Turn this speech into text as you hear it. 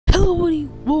Hello everybody,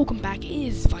 welcome back. It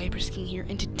is Vipersking here,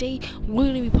 and today we're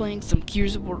going to be playing some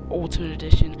Gears of War Ultimate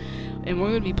Edition, and we're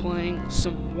going to be playing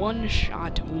some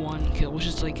one-shot, one-kill, which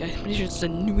is like, I'm pretty sure it's the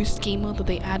newest game mode that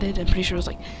they added. I'm pretty sure it's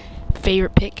like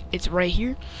favorite pick. It's right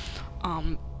here.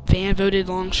 Fan voted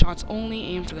long shots only,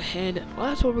 aim for the head. Well,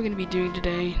 that's what we're going to be doing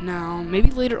today. Now,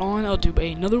 maybe later on I'll do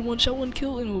another one-shot,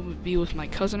 one-kill, and it will be with my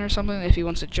cousin or something if he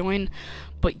wants to join.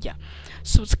 But yeah,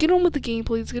 so let's get on with the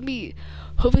gameplay. It's going to be,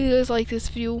 hopefully you guys like this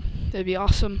video. That'd be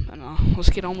awesome. And let's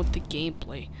get on with the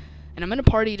gameplay. And I'm in a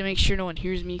party to make sure no one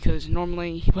hears me, because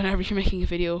normally whenever you're making a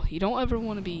video, you don't ever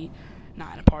want to be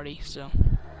not in a party. So,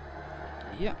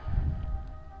 yeah.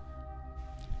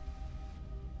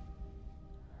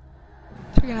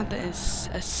 So we're gonna have to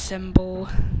assemble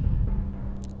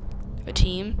a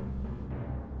team.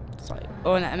 It's like,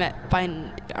 oh, and I meant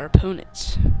find our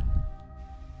opponents.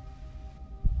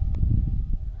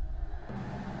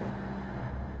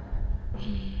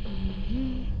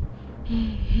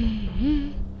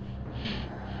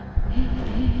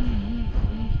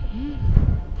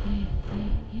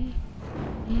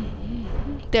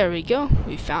 There we go.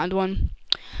 We found one.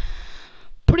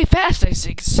 Pretty fast, I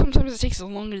say, 'cause sometimes it takes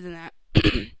longer than that.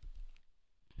 Let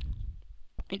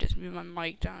me just move my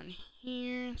mic down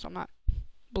here so I'm not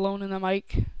blowing in the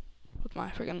mic with my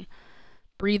freaking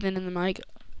breathing in the mic.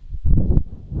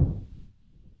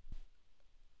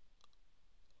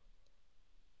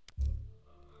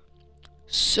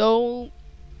 So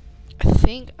I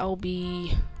think I'll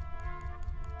be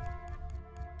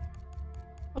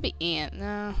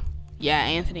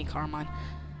Anthony Carmine.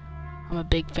 I'm a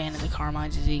big fan of the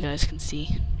Carmines, as you guys can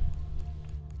see.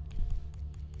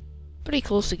 Pretty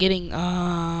close to getting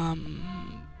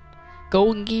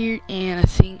golden gear and I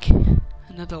think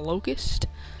another locust.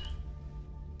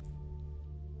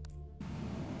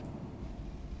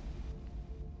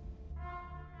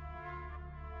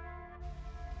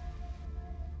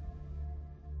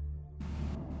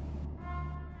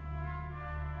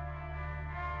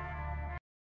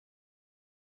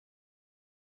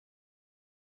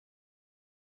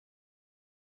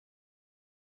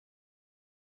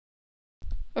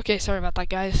 Okay, sorry about that,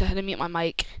 guys. I had to mute my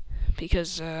mic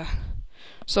because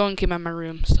someone came in my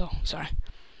room, so sorry.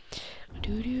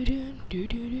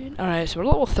 Alright, so we're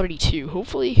level 32.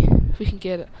 Hopefully we can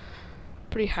get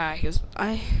pretty high, because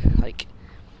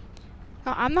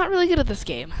I'm not really good at this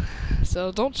game,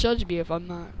 so don't judge me if I'm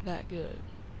not that good.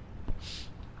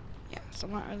 Yeah, so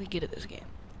I'm not really good at this game.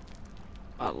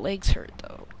 My legs hurt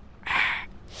though.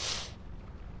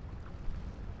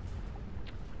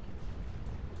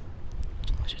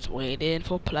 Just waiting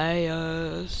for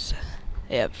players.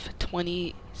 They have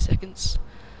 20 seconds.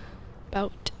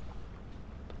 About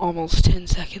almost 10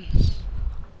 seconds.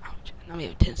 Ouch. Now we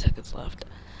have 10 seconds left.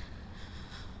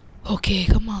 Okay,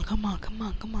 come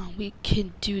on. We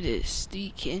can do this.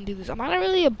 I'm not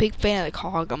really a big fan of the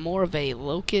cog. I'm more of a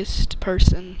locust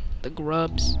person. The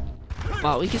grubs.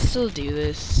 But we can still do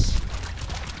this.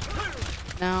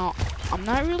 Now, I'm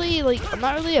not really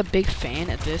a big fan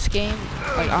of this game.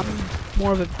 Like, I'm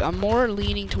more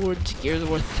leaning towards Gears of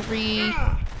War 3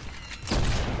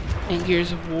 and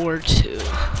Gears of War 2.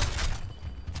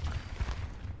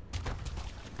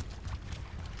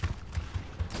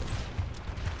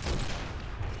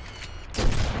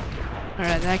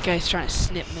 Alright, that guy's trying to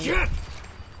snip me.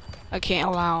 I can't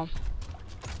allow him.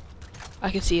 I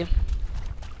can see him.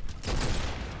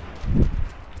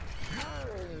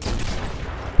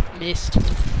 Missed.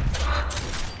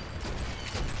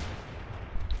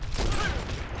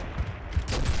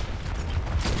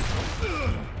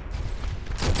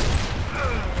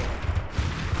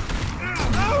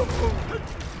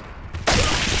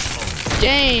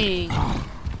 Dang!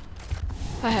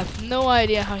 I have no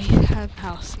idea how he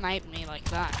sniped me like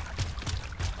that.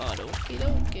 Oh,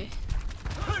 okay.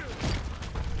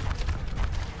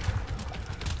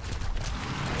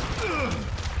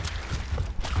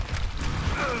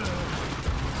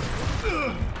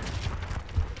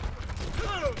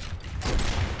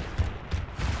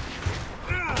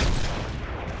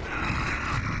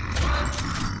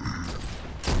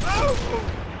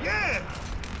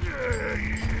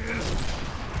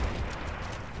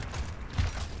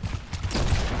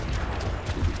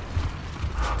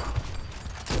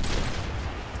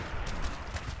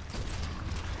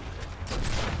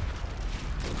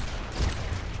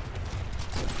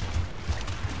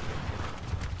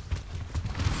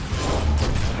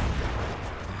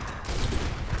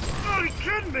 Are you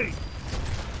kidding me?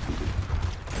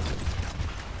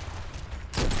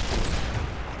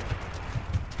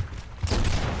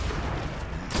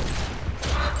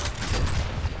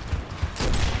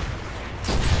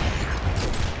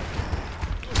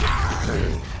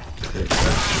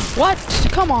 What?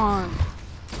 Come on!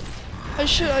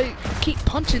 I keep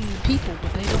punching people,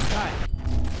 but they don't die.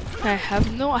 I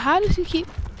have no. How does he keep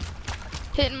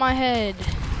hitting my head?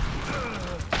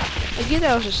 I get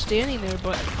that I was just standing there,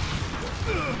 but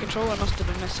the controller must have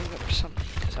been messing up or something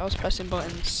because I was pressing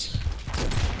buttons.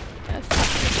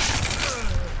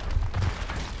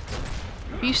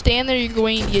 If you stand there, you're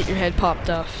going to get your head popped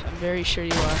off. I'm very sure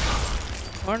you are.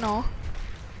 Or no.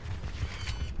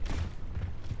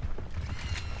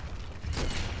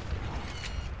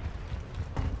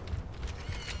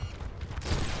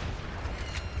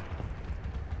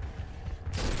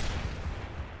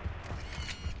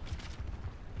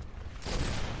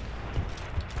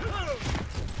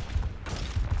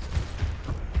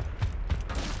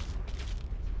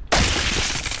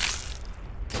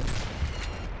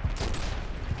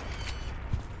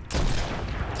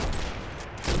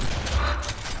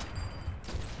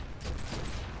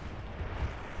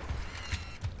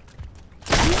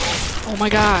 Oh my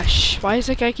gosh, why does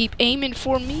that guy keep aiming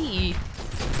for me?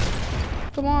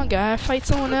 Come on guy, fight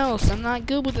someone else. I'm not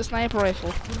good with the sniper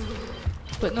rifle.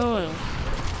 But no,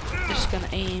 you're just gonna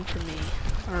aim for me.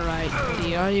 Alright,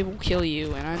 buddy, I will kill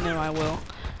you, and I know I will.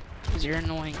 Because you're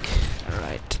annoying.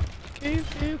 Alright.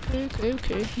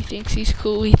 Okay. He thinks he's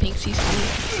cool,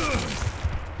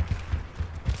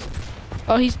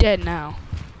 Oh, he's dead now.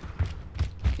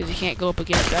 Because he can't go up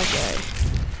against that guy.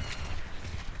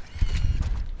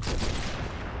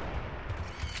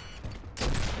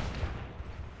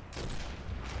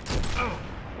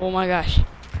 Oh my gosh.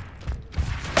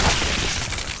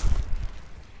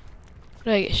 What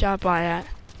did I get shot by at?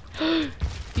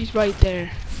 He's right there.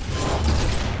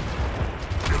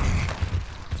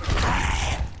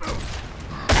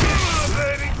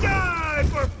 Baby, die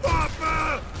for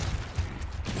Papa!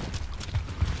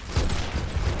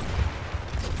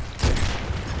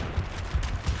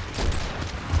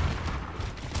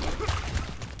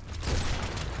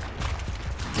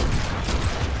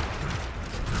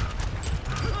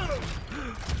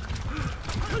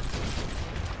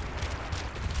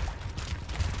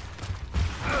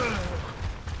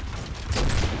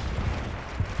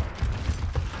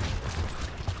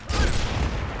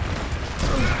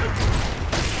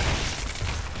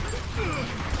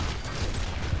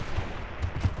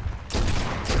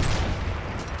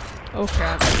 Oh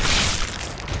crap.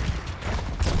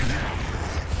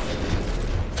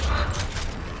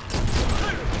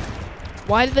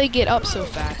 Why did they get up so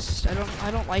fast? I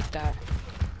don't like that.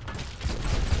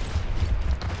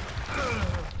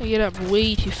 They get up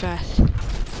way too fast.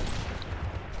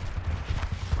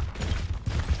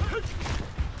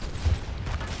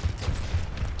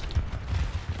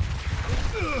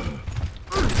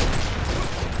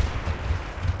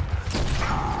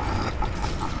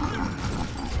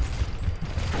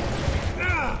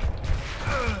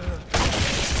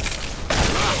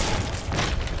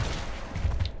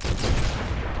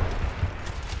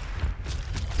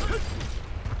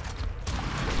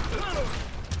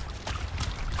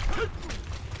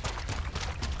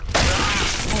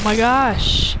 Oh my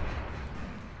gosh.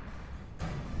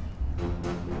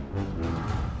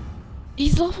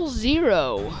 He's level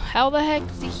 0. How the heck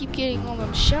does he keep getting all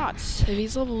them shots if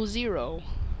he's level 0?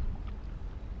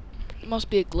 It must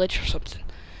be a glitch or something.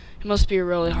 It must be a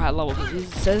really high level because it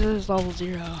says it's level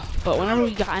 0. But whenever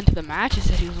we got into the match, it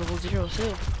said he was level 0 too.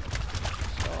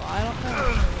 So I don't know.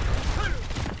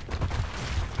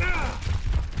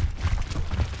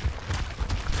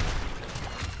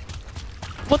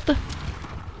 What the?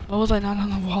 Why was I not on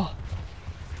the wall?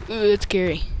 Ooh, that's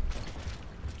scary.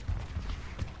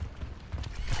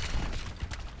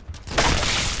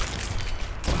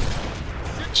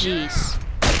 Jeez.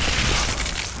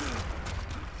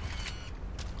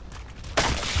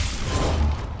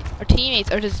 Our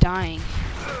teammates are just dying.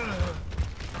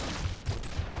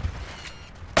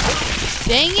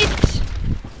 Dang it!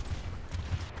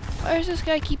 Where does this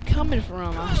guy keep coming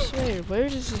from? I swear, where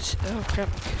does this... Oh crap,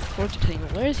 fortune thing.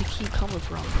 Where does he keep coming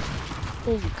from?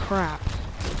 Holy crap.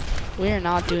 We are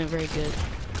not doing very good.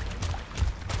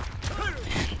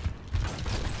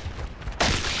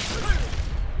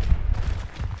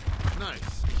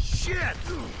 Nice. Shit!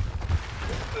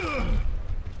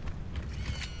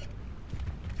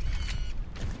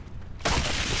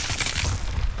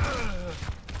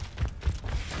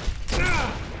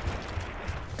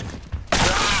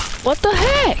 What the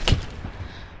heck?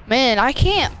 Man, I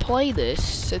can't play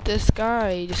this if this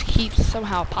guy just keeps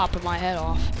somehow popping my head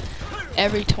off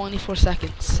every 24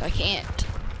 seconds. I can't.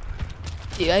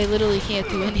 Dude, I literally can't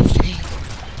do anything.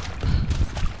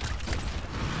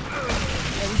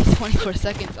 Every 24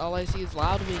 seconds, all I see is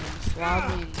loud wings. wings, loud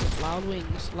wings, loud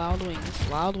wings, loud wings,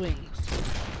 loud wings.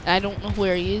 I don't know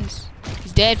where he is.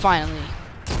 He's dead finally.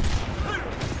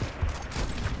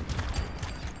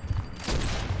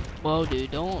 Whoa, dude,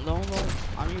 don't.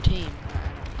 I'm your team.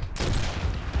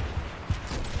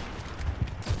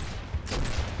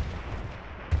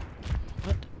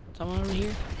 What? Someone over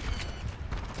here?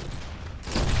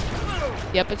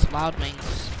 Yep, it's Loud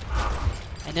Wings.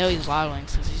 I know he's Loud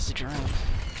Wings because he's a drone.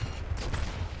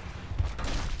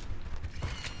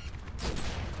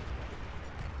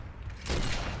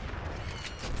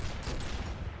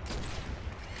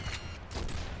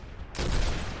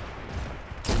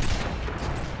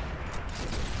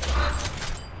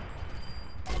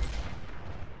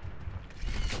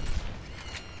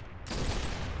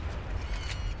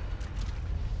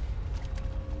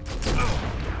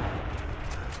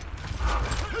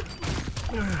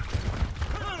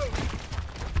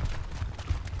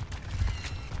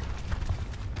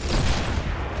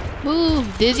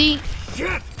 Move, Dizzy!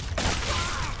 Shit!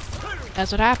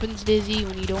 That's what happens, Dizzy,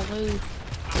 when you don't move.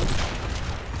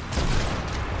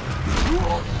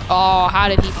 Oh, how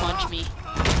did he punch me?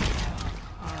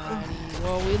 Alrighty,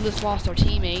 well, we just lost our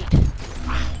teammate.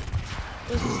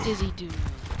 What's this Dizzy doing?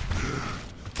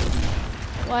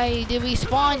 Why did we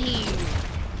spawn here?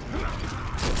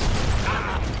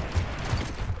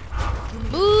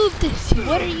 Move, Dizzy,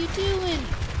 what are you doing?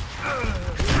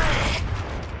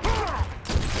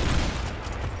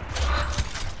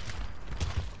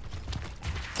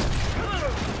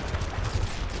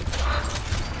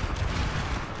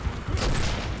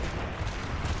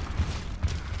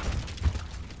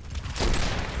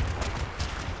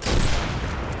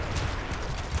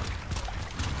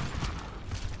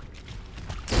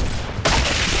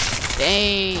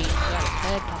 Dang, got his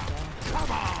head popped off.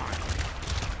 Come on!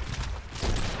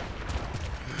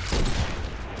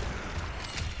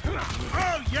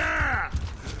 Oh yeah!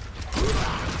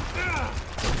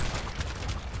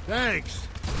 Thanks.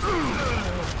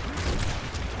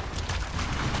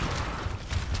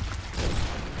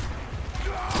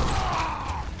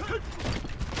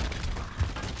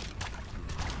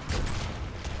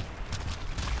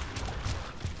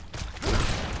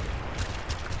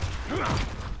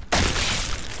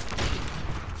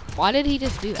 Why did he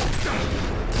just do that?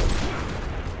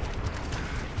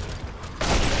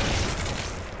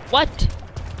 What?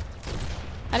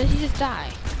 How did he just die?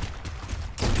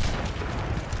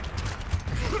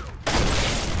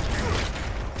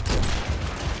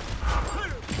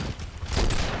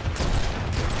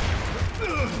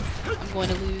 I'm going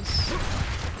to lose.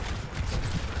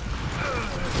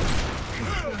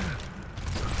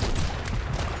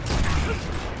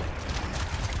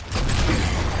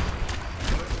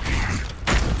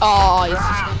 Oh, he's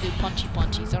just gonna do punchy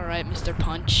punchies. Alright, Mr.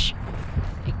 Punch.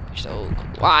 You're so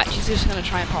cool. Watch, he's just gonna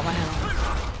try and pop my head off.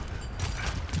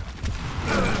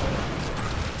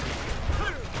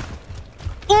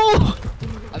 Ooh!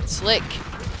 I'm slick.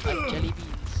 Like jelly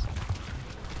beans.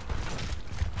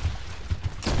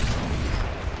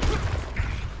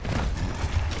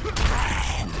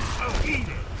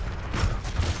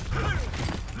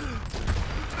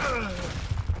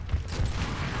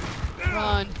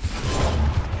 Run.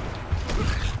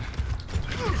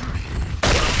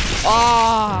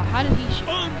 Oh, how did he shoot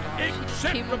me? He just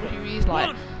came over here, he's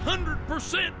like,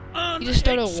 100% he just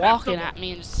started walking at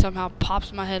me and somehow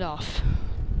pops my head off.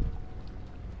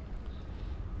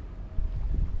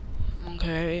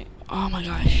 Okay, oh my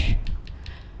gosh.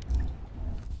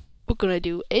 We're gonna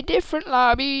do a different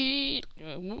lobby.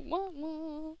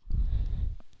 Oh,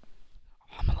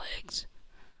 my legs.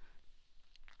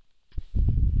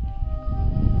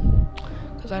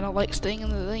 Because I don't like staying in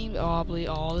the same lobby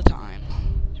all the time.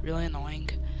 It's really annoying.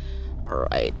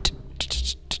 Alright.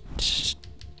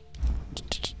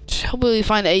 Hopefully we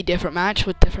find a different match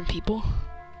with different people.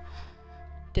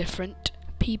 Different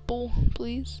people,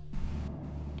 please.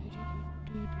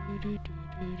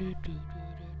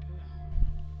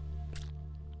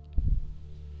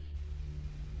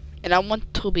 And I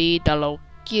want to be the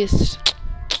locust.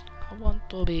 I want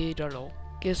to be the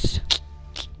locust.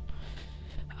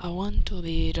 I want to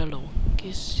be the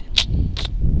locust.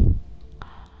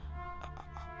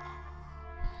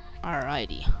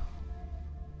 Alrighty.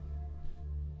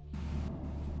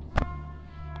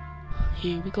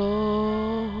 Here we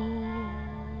go.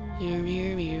 Here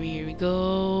we go. Here we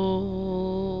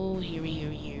go. Here we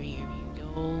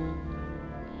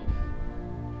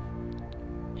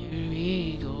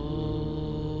go.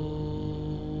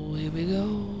 Here we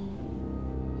go.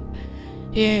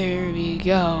 Here we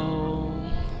go.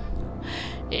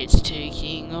 It's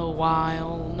taking a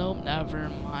while. Nope, never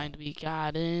mind. We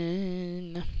got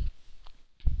in.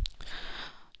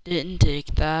 Didn't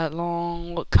take that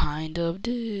long. What kind of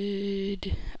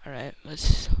did? Alright,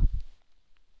 let's.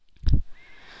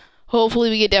 Hopefully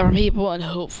we get different people, and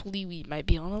hopefully we might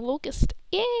be on a locust.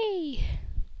 Yay!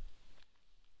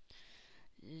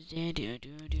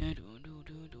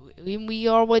 We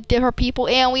are with different people,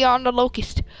 and we are on the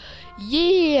locust.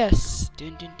 Yes!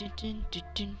 Dun, dun, dun, dun, dun,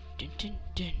 dun, dun, dun,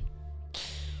 dun.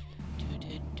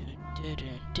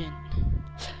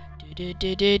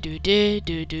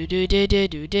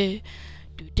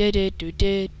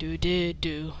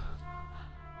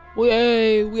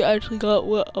 Yay! We actually got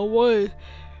a way.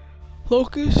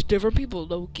 Locust, different people,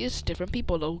 locust, different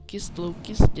people, locust,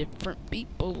 locust, different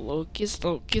people, locust,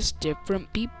 locust,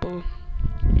 different people.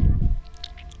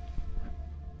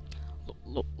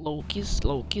 Locust,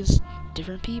 locust,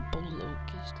 different people,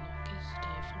 locust, locust,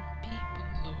 different people,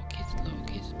 locust,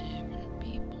 locust, different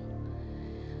people.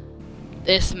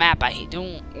 This map I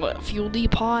don't, what, Fuel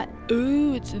Depot?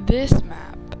 Ooh, it's this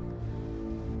map.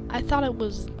 I thought it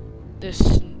was this,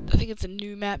 I think it's a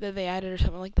new map that they added or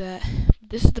something like that.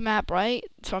 This is the map, right?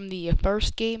 It's from the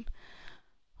first game.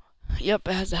 Yep,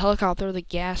 it has the helicopter, the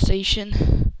gas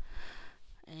station,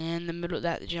 and the middle,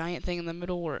 that giant thing in the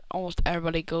middle where almost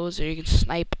everybody goes, or you can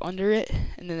snipe under it.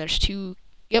 And then there's two,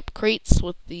 yep, crates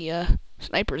with the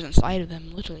snipers inside of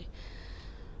them, literally.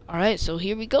 Alright, so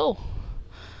here we go.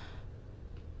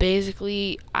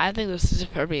 Basically, I think this is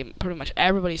pretty much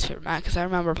everybody's favorite map, because I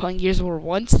remember playing Gears of War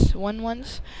once,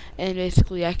 and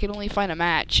basically I could only find a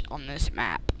match on this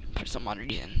map for some odd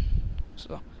reason.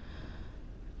 So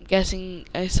I'm guessing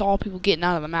I saw people getting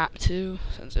out of the map too,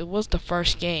 since it was the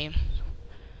first game.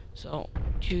 So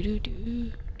do do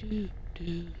do do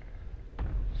do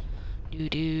do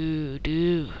do do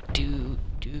do do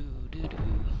do do.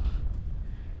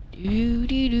 Do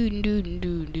do do do do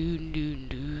do do do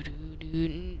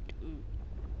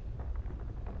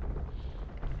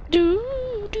do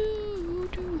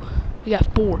do. We got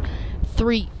 4,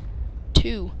 3,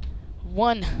 2,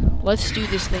 1. Let's do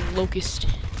this thing, Locust.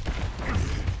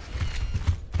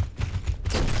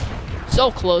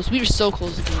 So close. We were so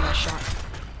close to getting that shot.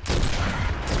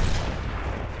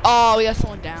 Oh, we got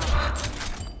someone down.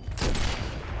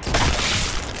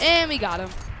 And we got him.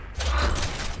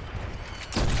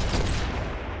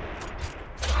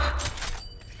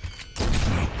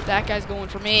 That guy's going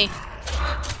for me.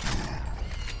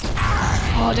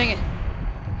 Oh, dang it.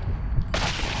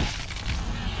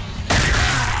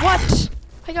 What?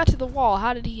 I got to the wall.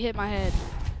 How did he hit my head?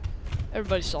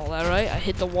 Everybody saw that, right? I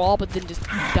hit the wall, but then just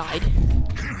died.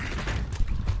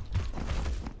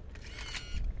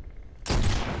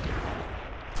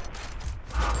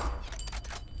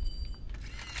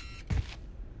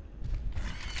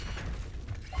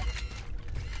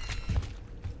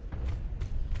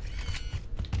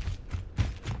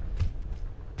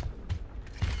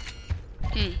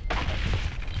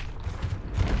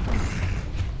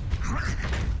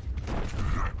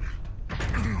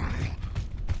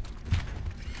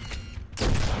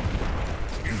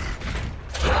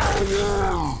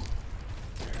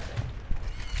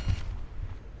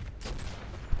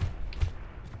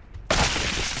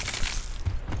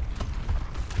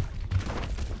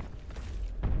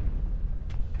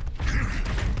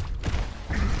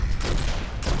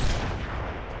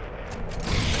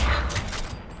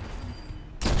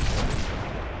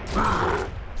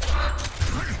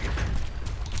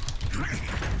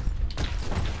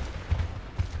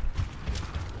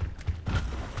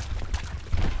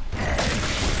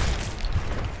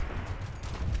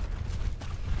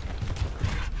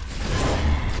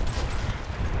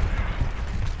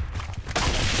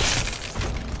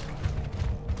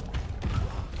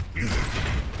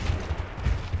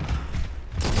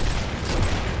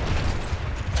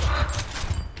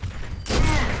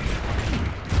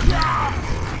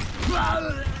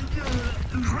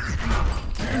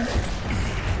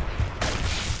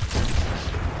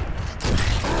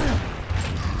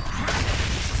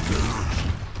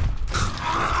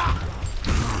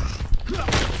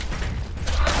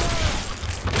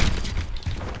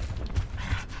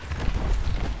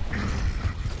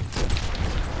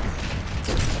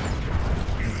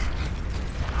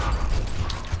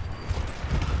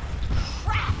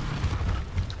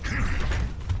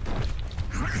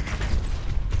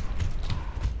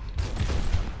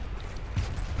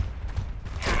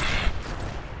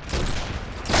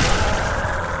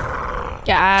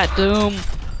 God damn.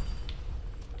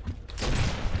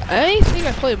 I think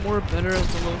I play more better as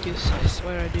the Locust. I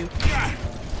swear I do.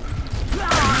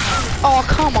 Oh,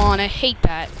 come on. I hate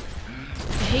that.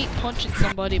 I hate punching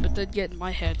somebody but then getting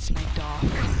my head sniped off.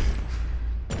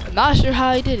 I'm not sure how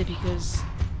I did it because...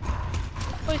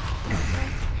 Like,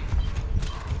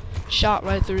 Shot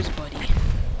right through his buddy.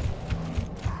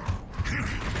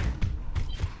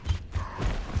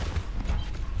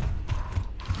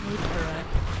 Alright.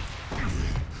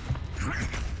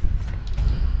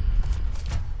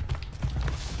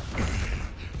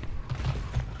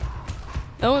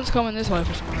 No one's coming this way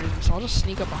for some reason, so I'll just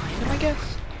sneak up behind him, I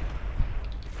guess.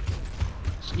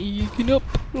 Sneaking up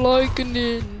like a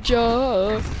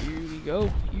ninja. Here we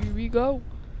go, here we go.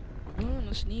 I'm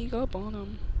gonna sneak up on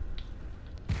him.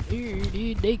 Where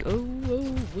did they go?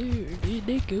 Oh, where did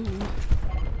they go?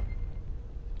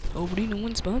 Hopefully no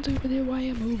one spawns over there while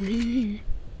I'm over here.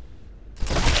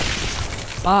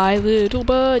 Bye, little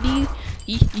buddy.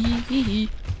 Hee hee hee hee.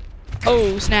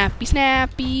 Oh, snappy,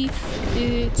 snappy.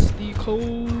 It's the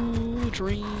cold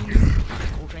drain. Not the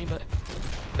cold drain, but.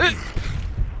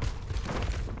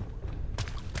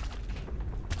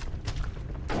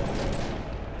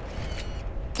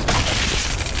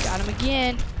 Got him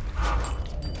again.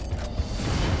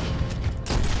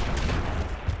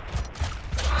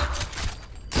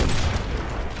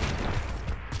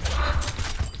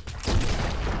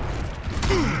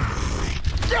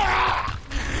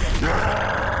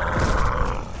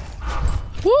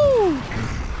 Woo!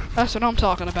 That's what I'm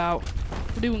talking about.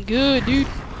 We're doing good, dude.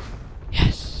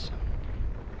 Yes.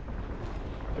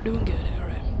 We're doing good.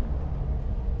 Alright.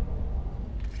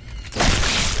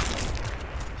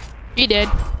 He did.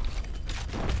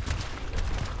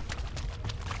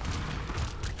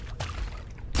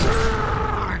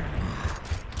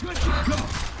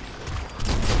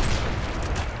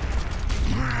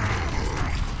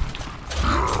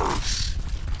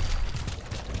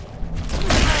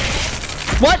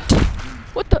 What?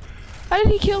 What the? How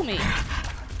did he kill me?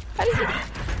 How did he?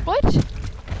 What?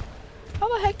 How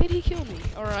the heck did he kill me?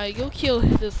 Alright, go kill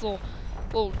this little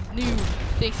noob.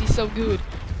 Thinks he's so good.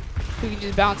 Who can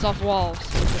just bounce off walls.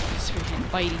 This freaking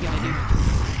fighty guy,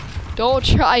 dude. Don't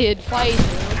try and fight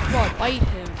him. Come on, fight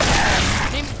him.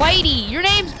 Your name's Bitey. Your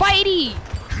name's Bitey.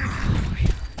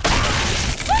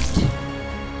 What?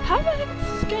 How the heck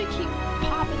does this guy keep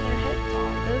popping their heads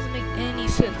off? That doesn't make any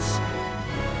sense.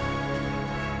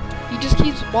 He just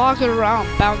keeps walking around,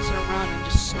 bouncing around, and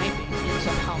just sniping, and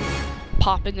somehow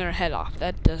popping their head off.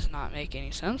 That does not make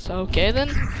any sense. Okay, then.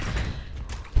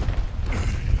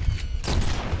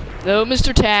 No,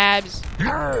 Mr. Tabs.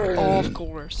 Oh, of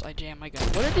course, I jammed my gun.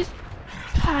 What are these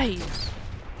guys?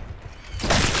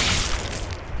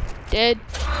 Dead.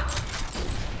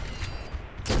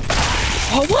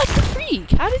 Oh, what the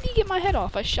freak? How did he get my head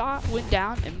off? I shot, went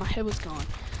down, and my head was gone.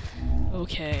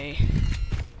 Okay.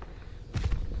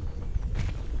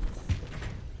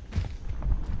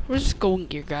 Where's this golden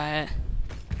gear guy at?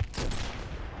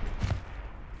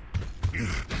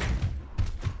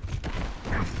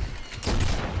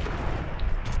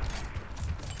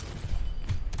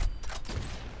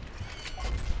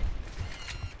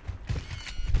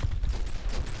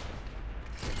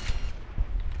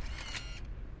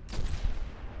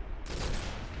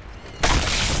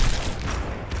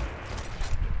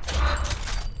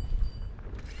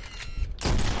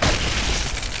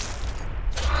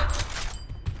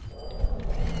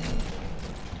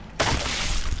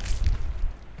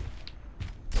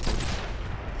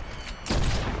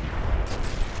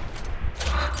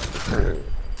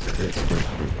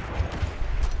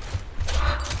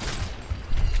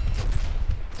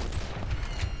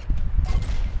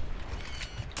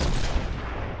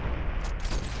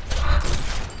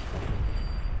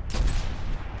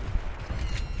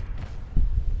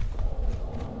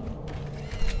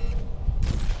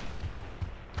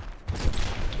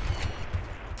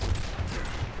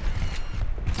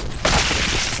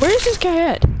 Where's this guy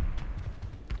at?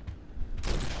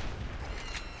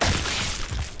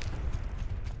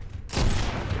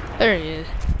 There he is.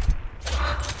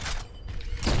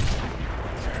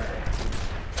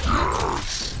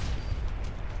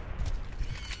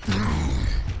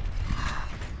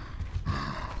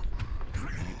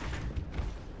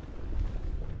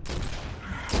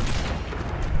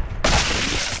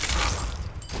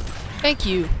 Thank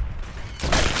you.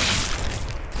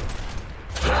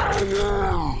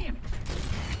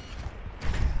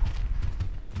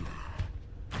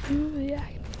 Ooh, yeah.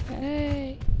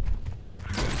 Hey.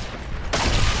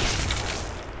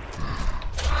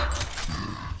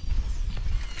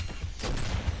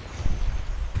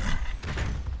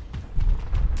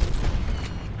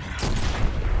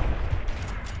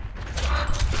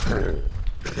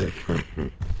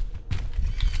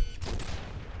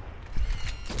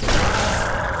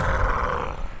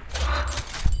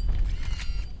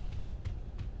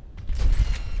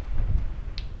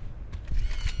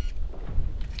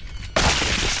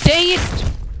 Dang it!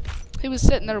 He was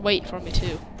sitting there waiting for me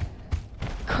too.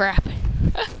 crap.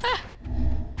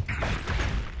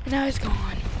 And now he's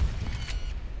gone.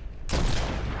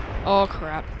 Oh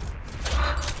crap.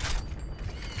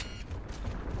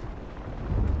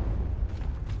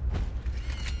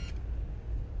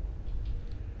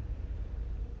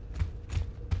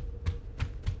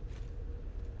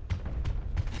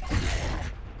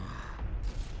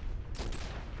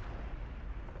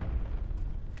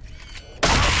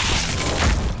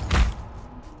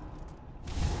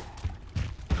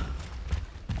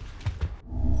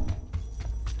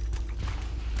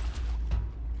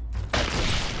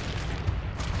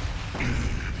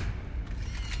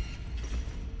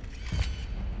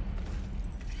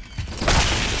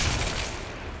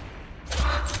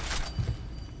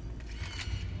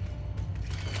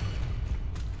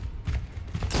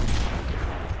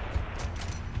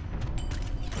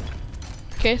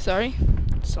 Okay, sorry.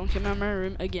 Someone came out of my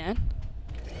room again.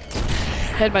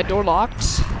 Had my door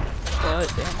locked, but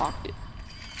they unlocked it.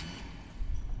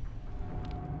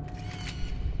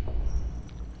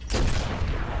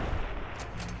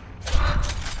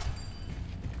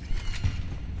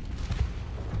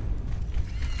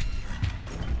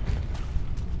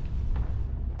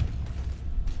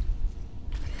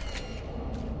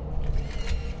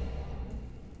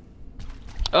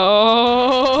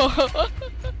 Oh!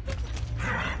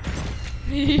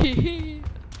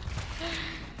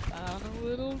 I'm a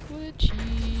little glitchy.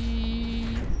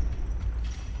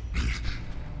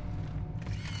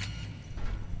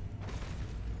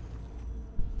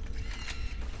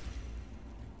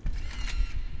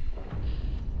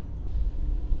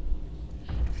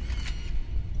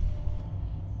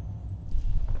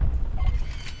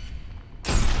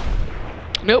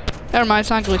 Nope, never mind, it's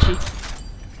not glitchy.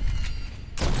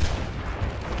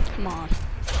 Come on.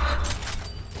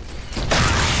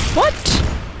 What?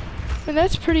 And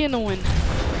that's pretty annoying.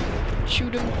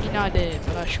 Shoot him, he not dead.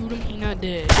 But I shoot him, he not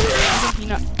dead. Shoot him, he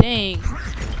not. Dang.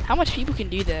 How much people can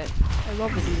do that? I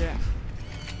love to do that.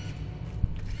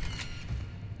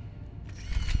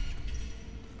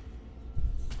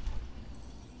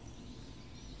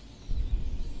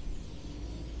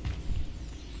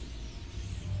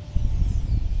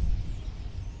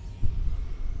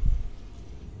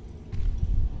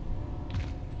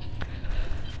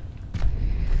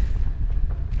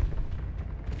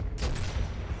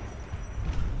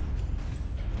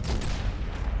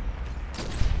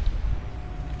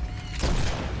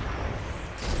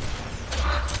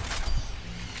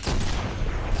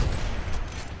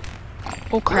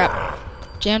 Oh crap.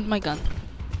 Jammed my gun.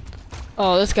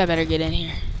 Oh, this guy better get in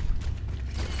here.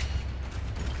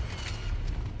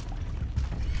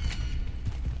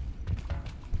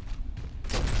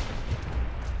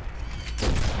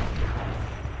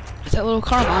 Is that little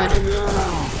car mine?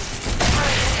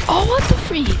 Oh, what the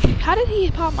freak? How did he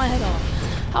pop my head off?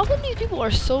 How come these people are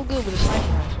so good with a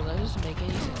sniper rifle? That doesn't make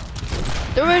any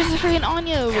sense. There was a freaking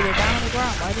Anya over there down on the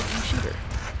ground. Why didn't you shoot her?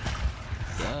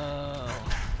 Yo.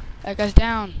 That guy's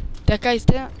down. That guy's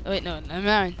down. Oh, wait, no, never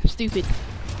mind. I'm stupid.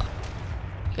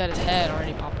 He got his head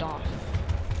already popped off.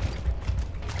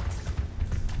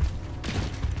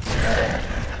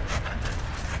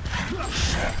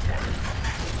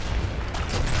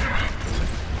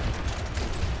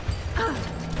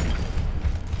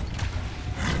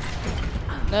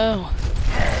 No.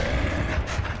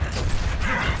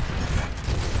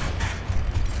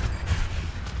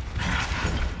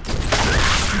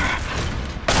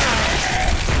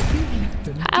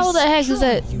 How the heck is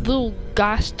that little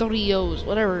Gastrios,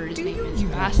 whatever his name is,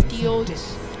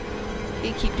 Bastios?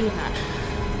 They keep doing that.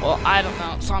 Well, I don't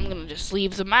know, so I'm gonna just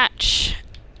leave the match.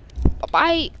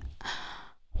 Bye-bye.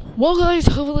 Well, guys,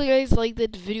 hopefully you guys liked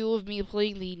that video of me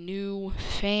playing the new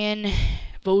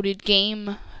fan-voted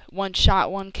game, One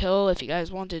Shot, One Kill. If you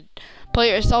guys want to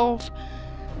play it yourself,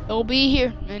 it'll be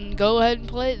here. And go ahead and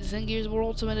play it. Zen Gears of War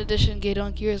Ultimate Edition, get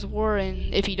on Gears of War.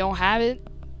 And if you don't have it,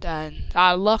 then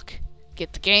out of luck.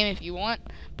 Get the game if you want,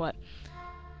 but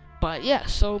yeah,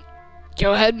 so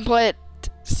go ahead and play it,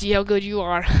 see how good you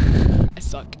are. I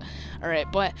suck. Alright,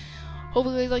 but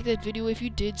hopefully you guys liked that video. If you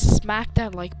did, smack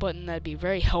that like button, that'd be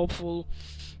very helpful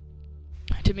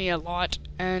to me a lot.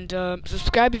 And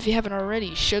subscribe if you haven't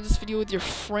already. Share this video with your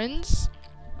friends.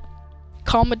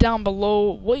 Comment down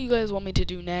below what you guys want me to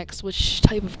do next, which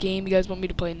type of game you guys want me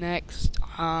to play next.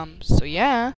 So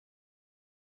yeah,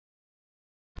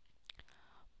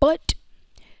 but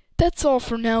that's all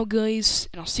for now, guys,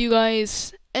 and I'll see you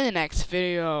guys in the next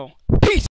video. Peace!